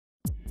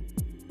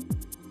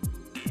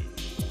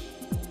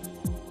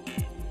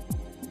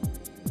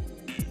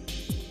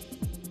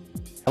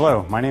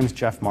Hello, my name is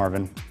Jeff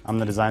Marvin. I'm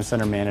the Design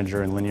Center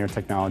Manager in Linear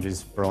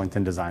Technologies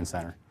Burlington Design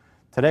Center.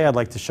 Today I'd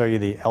like to show you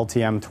the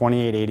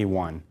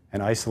LTM2881,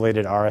 an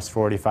isolated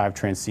RS485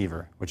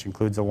 transceiver, which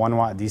includes a 1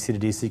 watt DC to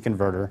DC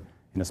converter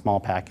in a small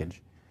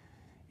package.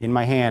 In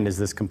my hand is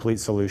this complete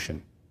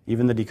solution.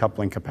 Even the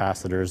decoupling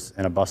capacitors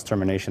and a bus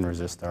termination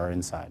resistor are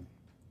inside.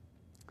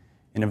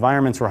 In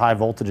environments where high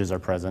voltages are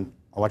present,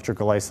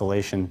 electrical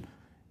isolation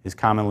is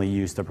commonly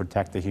used to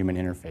protect the human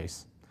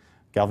interface.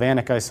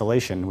 Galvanic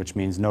isolation, which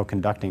means no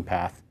conducting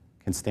path,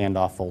 can stand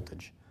off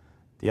voltage.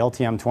 The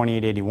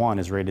LTM2881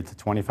 is rated to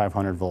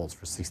 2500 volts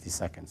for 60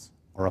 seconds,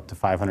 or up to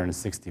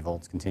 560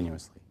 volts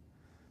continuously.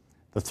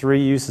 The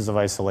three uses of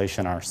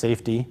isolation are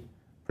safety,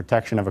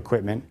 protection of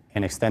equipment,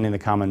 and extending the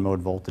common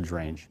mode voltage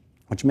range,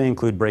 which may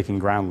include breaking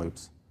ground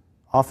loops.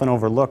 Often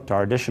overlooked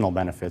are additional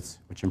benefits,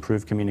 which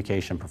improve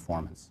communication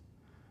performance.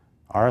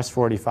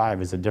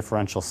 RS485 is a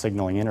differential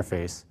signaling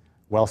interface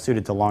well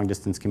suited to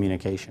long-distance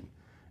communication,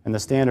 and the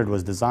standard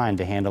was designed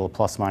to handle a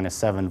 ±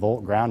 7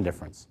 volt ground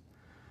difference.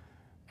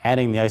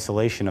 Adding the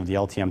isolation of the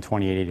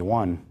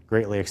LTM2881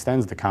 greatly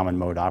extends the common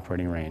mode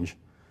operating range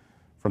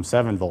from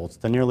 7 volts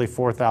to nearly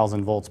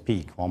 4,000 volts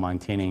peak while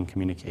maintaining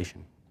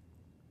communication.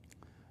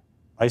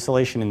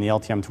 Isolation in the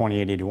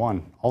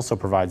LTM2881 also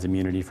provides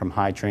immunity from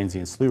high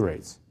transient slew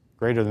rates,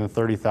 greater than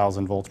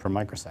 30,000 volts per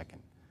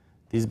microsecond.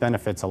 These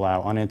benefits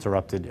allow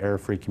uninterrupted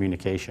error-free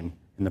communication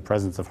in the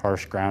presence of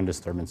harsh ground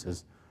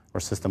disturbances or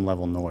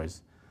system-level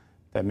noise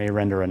that may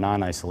render a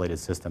non-isolated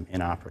system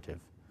inoperative.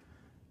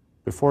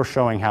 Before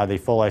showing how the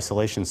full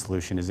isolation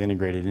solution is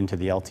integrated into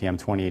the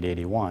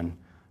LTM2881,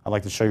 I'd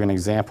like to show you an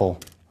example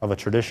of a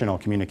traditional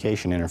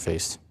communication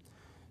interface.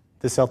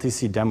 This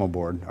LTC demo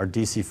board, our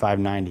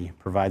DC590,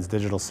 provides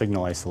digital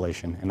signal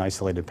isolation and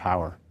isolated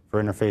power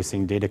for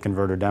interfacing data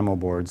converter demo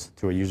boards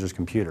to a user's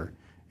computer.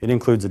 It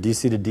includes a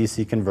DC to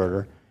DC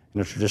converter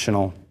and a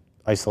traditional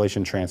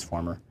isolation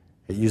transformer.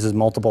 It uses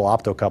multiple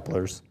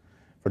optocouplers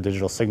for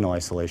digital signal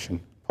isolation,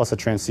 plus a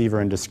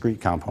transceiver and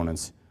discrete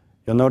components.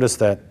 You'll notice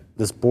that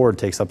this board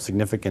takes up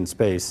significant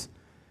space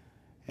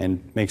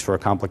and makes for a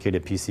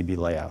complicated PCB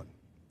layout.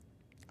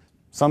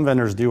 Some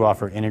vendors do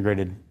offer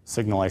integrated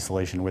signal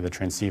isolation with a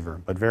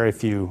transceiver, but very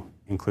few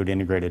include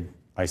integrated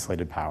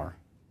isolated power.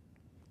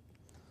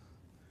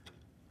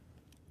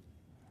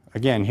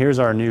 Again, here's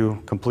our new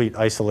complete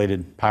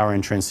isolated power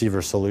and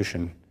transceiver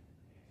solution,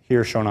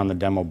 here shown on the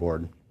demo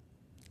board.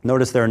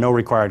 Notice there are no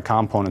required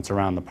components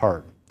around the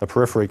part. The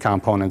periphery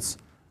components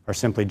are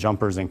simply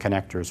jumpers and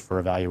connectors for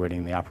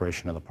evaluating the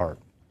operation of the part.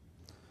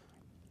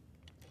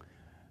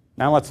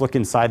 Now let's look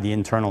inside the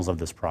internals of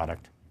this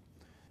product.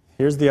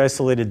 Here's the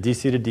isolated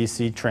DC to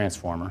DC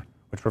transformer,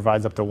 which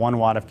provides up to 1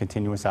 watt of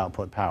continuous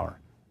output power.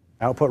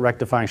 Output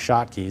rectifying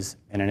shotkeys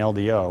and an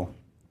LDO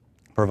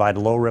provide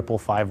low ripple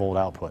 5 volt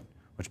output,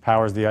 which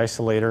powers the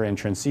isolator and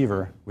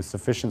transceiver with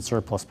sufficient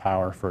surplus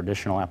power for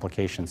additional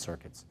application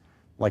circuits,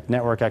 like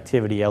network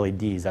activity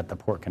LEDs at the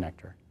port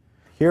connector.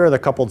 Here are the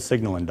coupled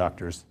signal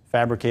inductors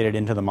fabricated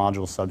into the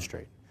module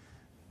substrate.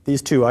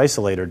 These two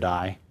isolator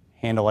die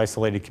handle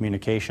isolated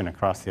communication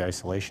across the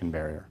isolation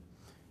barrier.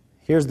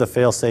 Here's the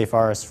fail-safe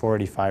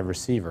RS485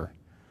 receiver,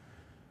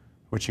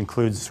 which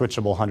includes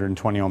switchable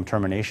 120 ohm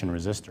termination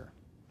resistor.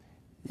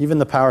 Even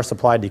the power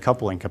supply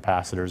decoupling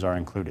capacitors are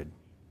included.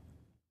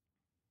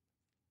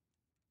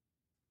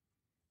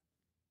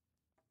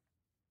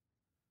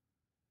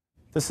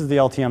 This is the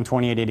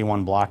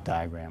LTM2881 block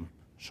diagram,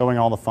 showing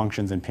all the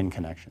functions and pin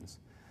connections.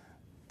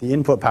 The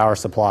input power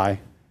supply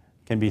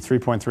can be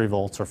 3.3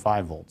 volts or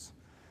 5 volts.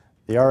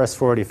 The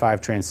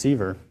RS485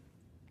 transceiver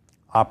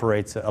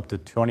operates at up to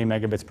 20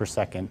 megabits per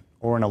second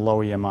or in a low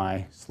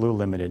EMI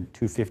slew-limited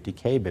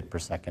 250K bit per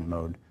second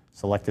mode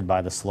selected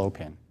by the slow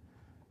pin.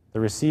 The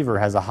receiver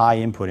has a high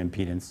input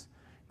impedance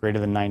greater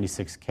than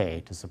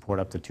 96K to support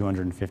up to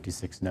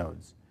 256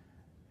 nodes.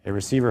 A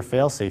receiver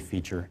failsafe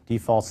feature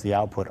defaults the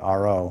output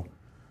RO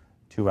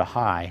to a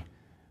high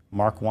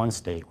Mark I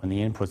state when the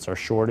inputs are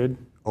shorted,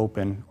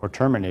 open, or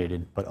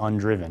terminated but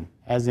undriven,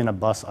 as in a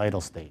bus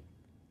idle state.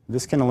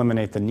 This can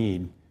eliminate the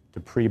need to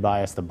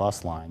pre-bias the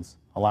bus lines,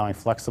 allowing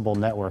flexible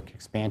network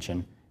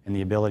expansion and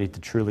the ability to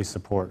truly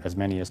support as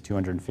many as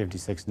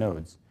 256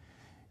 nodes.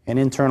 An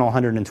internal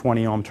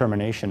 120 ohm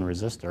termination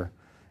resistor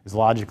is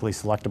logically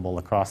selectable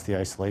across the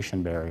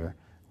isolation barrier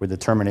with the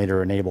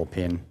terminator enable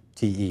pin,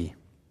 TE.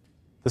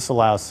 This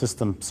allows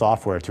system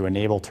software to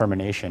enable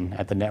termination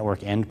at the network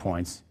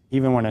endpoints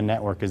even when a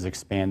network is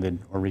expanded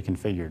or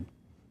reconfigured.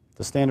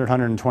 The standard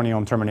 120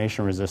 ohm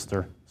termination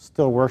resistor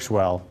still works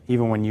well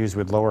even when used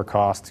with lower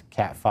cost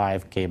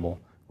Cat5 cable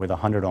with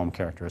 100 ohm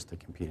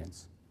characteristic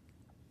impedance.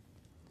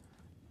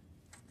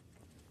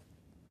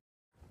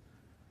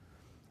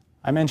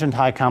 I mentioned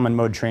high common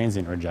mode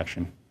transient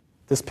rejection.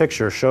 This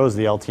picture shows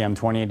the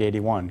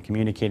LTM2881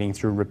 communicating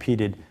through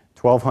repeated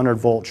 1200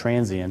 volt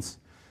transients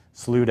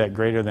slewed at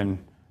greater than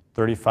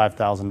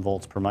 35,000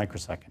 volts per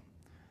microsecond.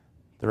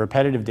 The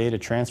repetitive data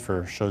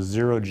transfer shows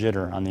zero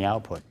jitter on the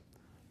output.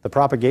 The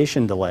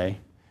propagation delay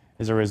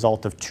is a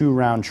result of 2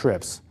 round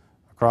trips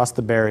across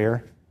the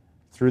barrier,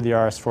 through the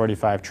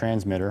RS485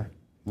 transmitter,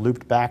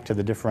 looped back to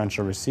the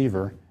differential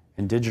receiver,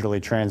 and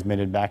digitally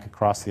transmitted back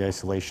across the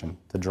isolation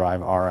to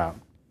drive R out.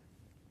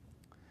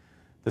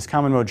 This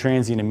common mode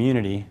transient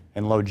immunity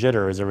and low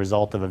jitter is a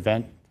result of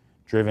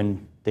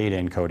event-driven data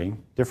encoding,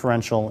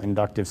 differential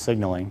inductive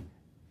signaling,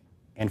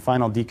 and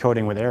final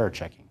decoding with error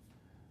checking.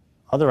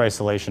 Other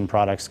isolation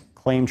products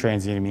claim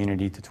transient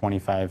immunity to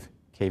 25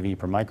 kV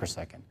per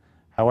microsecond.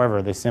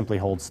 However, they simply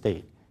hold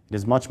state. It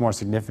is much more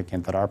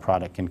significant that our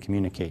product can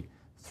communicate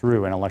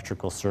through an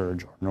electrical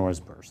surge or noise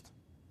burst.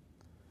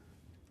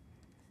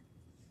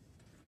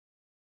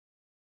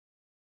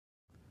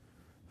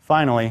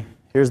 Finally,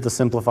 here's the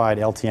simplified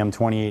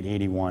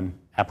LTM2881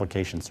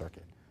 application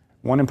circuit.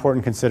 One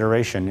important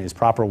consideration is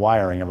proper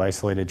wiring of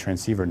isolated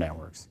transceiver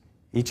networks.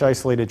 Each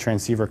isolated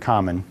transceiver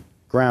common,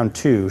 ground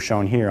 2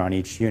 shown here on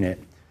each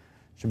unit,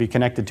 should be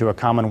connected to a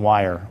common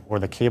wire or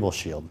the cable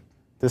shield.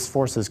 This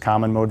forces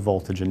common mode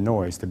voltage and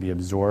noise to be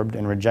absorbed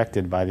and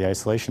rejected by the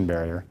isolation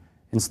barrier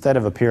instead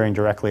of appearing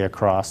directly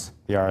across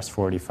the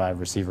RS485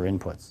 receiver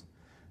inputs.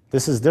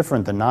 This is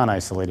different than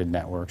non-isolated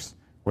networks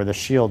where the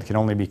shield can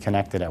only be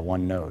connected at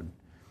one node.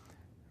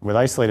 With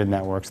isolated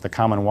networks, the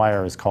common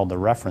wire is called the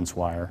reference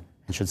wire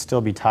and should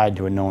still be tied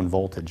to a known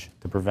voltage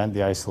to prevent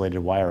the isolated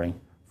wiring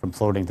from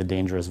floating to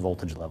dangerous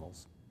voltage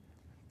levels.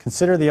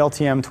 Consider the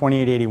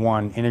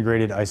LTM2881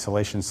 integrated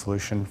isolation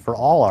solution for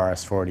all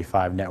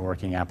RS485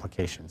 networking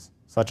applications,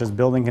 such as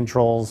building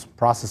controls,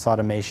 process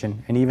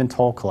automation, and even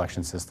toll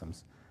collection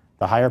systems.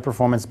 The higher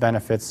performance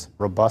benefits,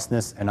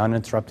 robustness, and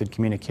uninterrupted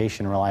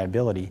communication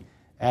reliability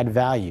add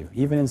value,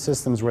 even in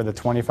systems where the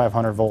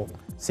 2500 volt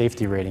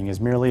safety rating is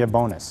merely a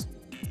bonus.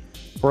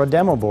 For a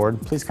demo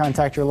board, please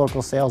contact your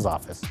local sales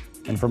office.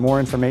 And for more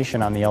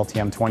information on the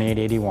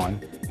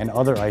LTM2881 and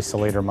other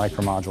isolator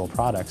micromodule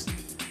products,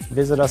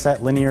 visit us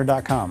at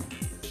linear.com.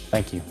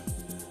 Thank you.